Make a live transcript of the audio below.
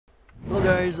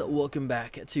guys, welcome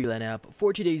back to LANapp.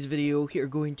 For today's video, we are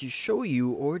going to show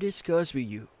you or discuss with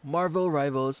you Marvel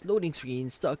Rivals loading screen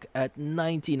stuck at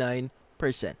 99%.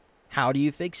 How do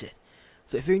you fix it?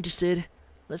 So if you're interested,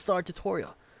 let's start the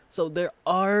tutorial. So there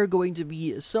are going to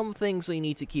be some things that you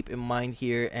need to keep in mind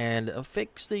here and a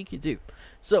fix that you can do.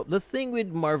 So the thing with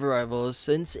Marvel Rivals,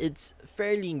 since it's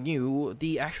fairly new,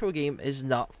 the actual game is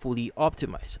not fully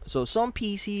optimized. So some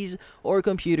PCs or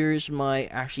computers might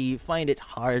actually find it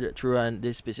hard to run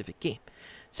this specific game.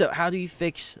 So how do you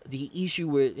fix the issue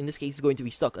where in this case it's going to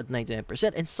be stuck at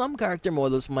 99% and some character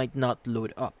models might not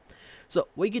load up? So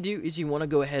what you can do is you want to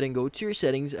go ahead and go to your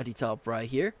settings at the top right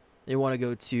here. You want to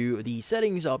go to the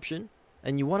settings option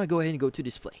and you want to go ahead and go to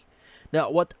display. Now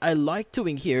what I like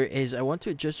doing here is I want to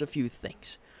adjust a few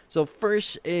things. So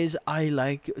first is I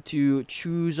like to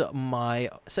choose my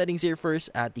settings here first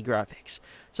at the graphics.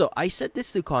 So I set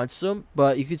this to custom,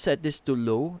 but you could set this to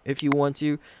low if you want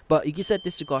to, but you can set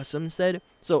this to custom instead.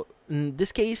 So in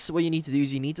this case, what you need to do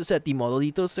is you need to set the model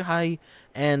details to high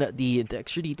and the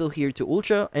texture detail here to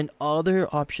ultra, and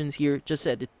other options here just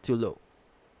set it to low.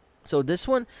 So this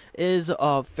one is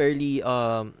fairly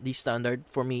the standard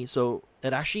for me, so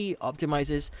it actually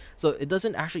optimizes, so it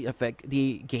doesn't actually affect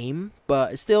the game,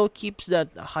 but it still keeps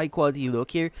that high quality look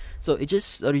here. So it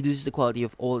just reduces the quality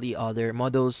of all the other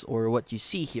models or what you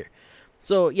see here.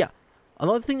 So yeah,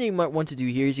 another thing that you might want to do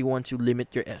here is you want to limit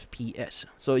your FPS.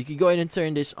 So you can go ahead and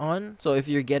turn this on. So if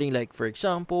you're getting, like, for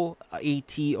example,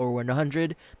 80 or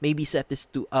 100, maybe set this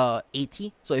to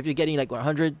 80. So if you're getting like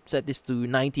 100, set this to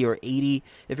 90 or 80.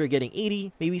 If you're getting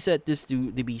 80, maybe set this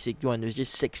to the basic one, which is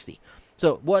 60.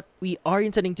 So what we are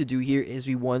intending to do here is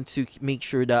we want to make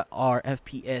sure that our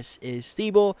FPS is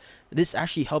stable. This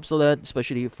actually helps a lot,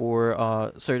 especially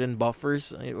for certain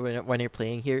buffers when you're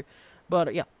playing here.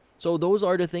 But yeah. So those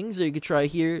are the things that you could try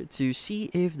here to see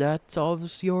if that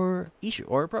solves your issue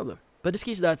or problem. But in this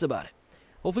case, that's about it.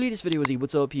 Hopefully this video was able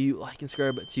to help you. Like and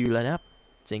subscribe to LANapp.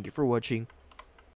 Thank you for watching.